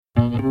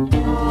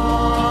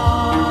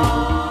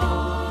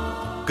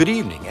Good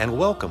evening and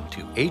welcome to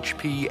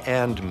HP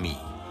and Me,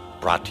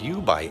 brought to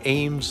you by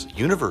Ames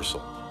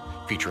Universal,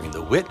 featuring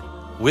the wit,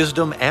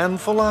 wisdom, and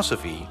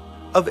philosophy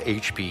of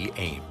H.P.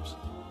 Ames.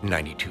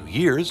 92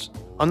 years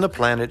on the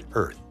planet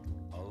Earth.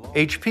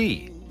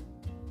 HP,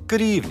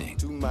 good evening.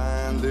 To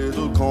my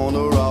little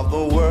corner of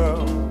the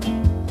world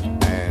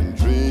and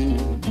dream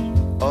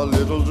a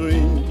little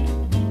dream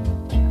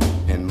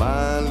in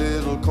my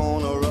little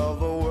corner of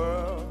the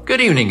world. Good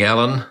evening,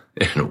 Alan,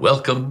 and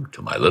welcome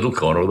to my little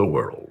corner of the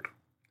world.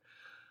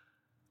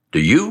 Do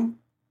you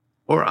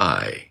or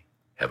I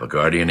have a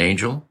guardian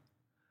angel?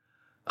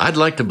 I'd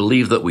like to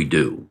believe that we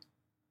do.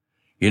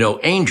 You know,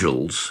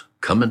 angels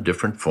come in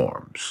different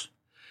forms.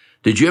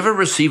 Did you ever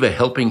receive a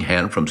helping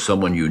hand from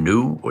someone you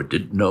knew or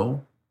didn't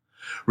know?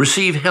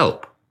 Receive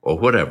help, or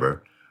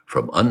whatever,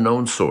 from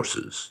unknown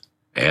sources,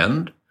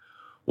 and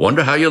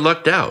wonder how you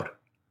lucked out,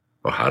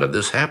 or how did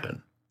this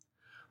happen?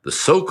 The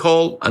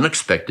so-called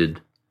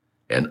unexpected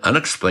and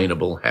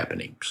unexplainable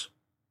happenings.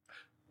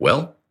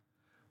 Well,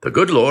 the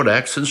good Lord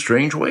acts in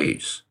strange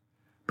ways,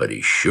 but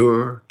he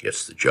sure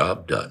gets the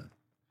job done.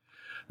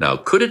 Now,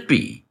 could it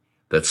be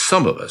that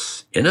some of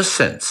us, in a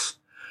sense,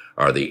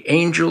 are the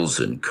angels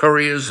and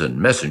couriers and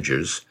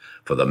messengers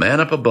for the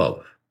man up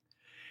above,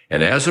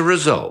 and as a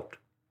result,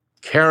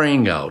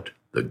 carrying out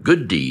the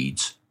good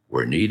deeds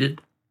where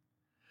needed?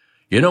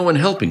 You know, in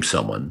helping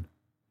someone,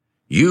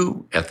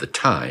 you at the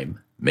time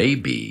may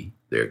be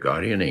their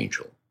guardian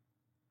angel.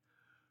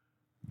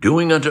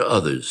 Doing unto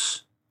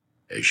others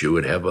as you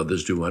would have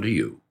others do unto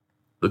you,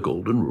 the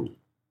golden rule.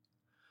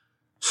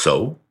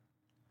 So,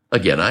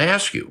 again I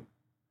ask you,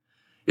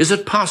 is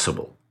it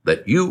possible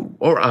that you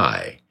or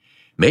I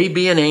may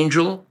be an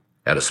angel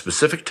at a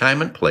specific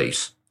time and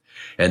place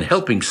and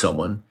helping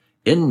someone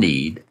in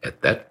need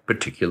at that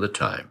particular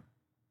time?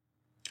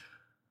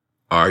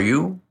 Are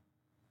you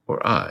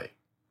or I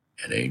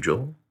an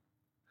angel?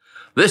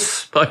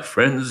 This, my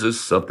friends, is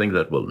something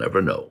that we'll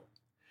never know.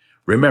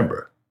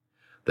 Remember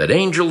that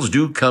angels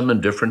do come in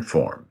different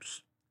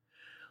forms.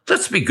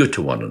 Let's be good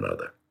to one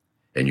another,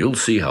 and you'll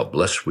see how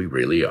blessed we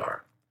really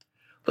are.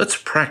 Let's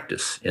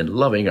practice in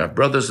loving our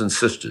brothers and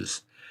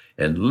sisters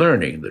and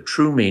learning the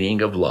true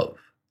meaning of love.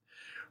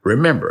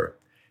 Remember,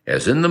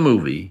 as in the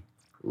movie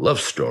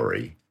Love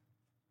Story,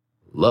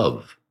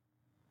 love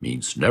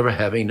means never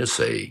having to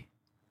say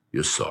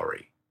you're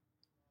sorry.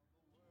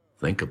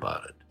 Think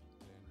about it.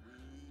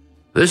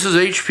 This is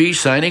HP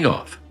signing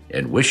off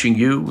and wishing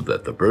you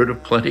that the bird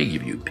of plenty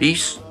give you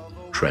peace,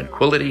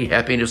 tranquility,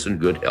 happiness, and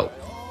good health.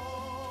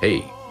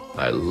 Hey,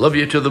 I love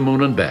you to the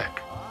moon and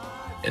back,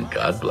 and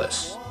God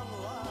bless.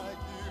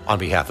 On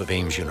behalf of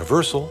Ames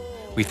Universal,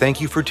 we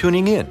thank you for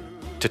tuning in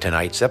to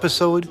tonight's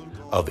episode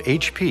of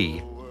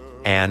HP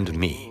and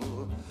Me.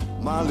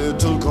 My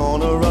little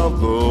corner of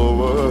the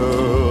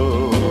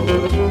world.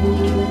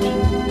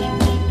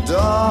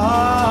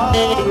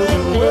 Darling.